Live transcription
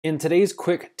In today's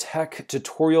quick tech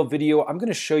tutorial video, I'm going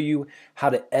to show you how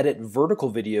to edit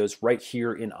vertical videos right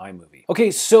here in iMovie.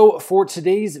 Okay, so for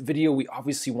today's video, we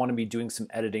obviously want to be doing some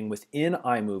editing within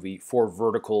iMovie for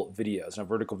vertical videos. Now,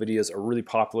 vertical videos are really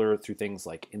popular through things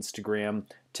like Instagram,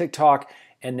 TikTok,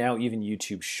 and now even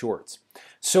YouTube Shorts.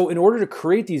 So in order to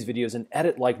create these videos and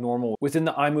edit like normal within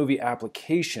the iMovie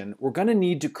application, we're going to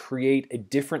need to create a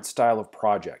different style of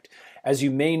project. As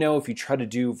you may know, if you try to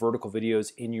do vertical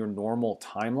videos in your normal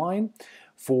timeline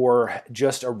for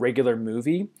just a regular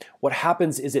movie, what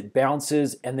happens is it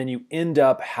bounces and then you end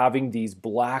up having these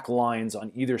black lines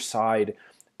on either side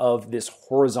of this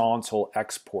horizontal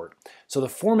export. So the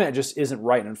format just isn't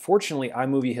right. And unfortunately,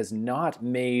 iMovie has not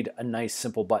made a nice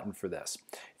simple button for this.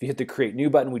 If you hit the create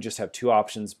new button, we just have two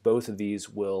options. Both of these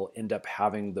will end up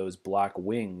having those black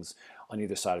wings on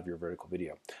either side of your vertical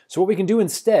video. So what we can do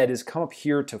instead is come up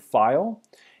here to File,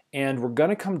 and we're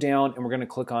gonna come down and we're gonna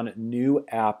click on New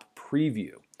App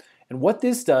Preview. And what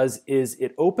this does is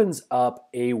it opens up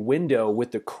a window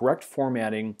with the correct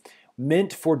formatting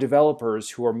meant for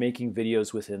developers who are making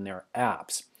videos within their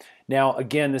apps. Now,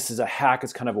 again, this is a hack,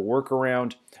 it's kind of a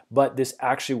workaround, but this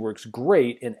actually works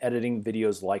great in editing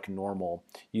videos like normal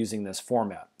using this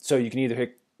format. So you can either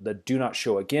hit the Do Not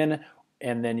Show Again,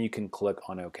 and then you can click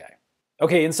on OK.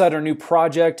 Okay, inside our new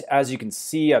project, as you can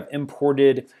see, I've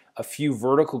imported a few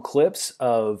vertical clips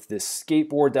of this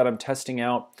skateboard that I'm testing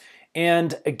out.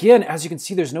 And again, as you can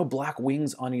see, there's no black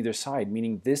wings on either side,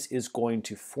 meaning this is going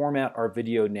to format our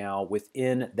video now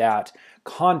within that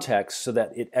context so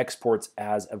that it exports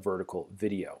as a vertical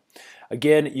video.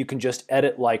 Again, you can just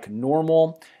edit like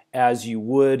normal as you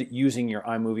would using your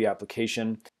iMovie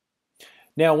application.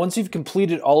 Now, once you've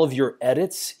completed all of your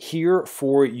edits here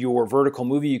for your vertical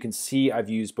movie, you can see I've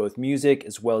used both music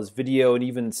as well as video and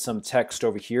even some text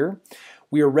over here.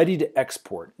 We are ready to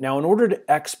export. Now, in order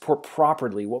to export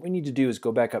properly, what we need to do is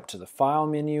go back up to the File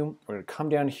menu. We're going to come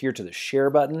down here to the Share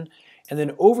button. And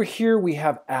then over here, we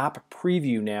have App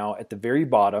Preview now at the very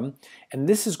bottom. And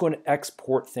this is going to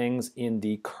export things in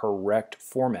the correct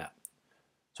format.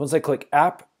 So once I click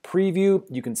App Preview,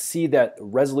 you can see that the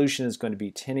resolution is going to be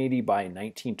 1080 by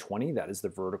 1920. That is the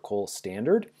vertical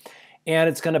standard. And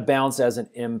it's going to bounce as an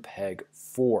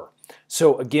MPEG-4.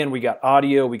 So again, we got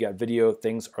audio, we got video,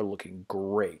 things are looking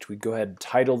great. We go ahead and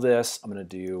title this. I'm going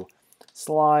to do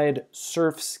Slide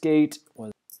Surf Skate,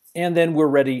 and then we're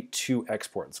ready to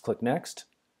export. Let's click Next.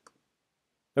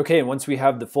 Okay, and once we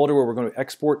have the folder where we're going to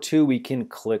export to, we can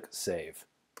click Save.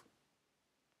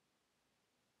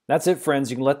 That's it, friends.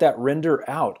 You can let that render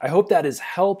out. I hope that has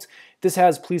helped. If this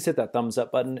has, please hit that thumbs up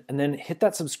button and then hit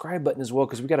that subscribe button as well,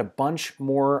 because we got a bunch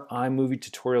more iMovie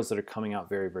tutorials that are coming out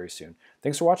very, very soon.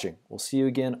 Thanks for watching. We'll see you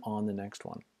again on the next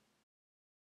one.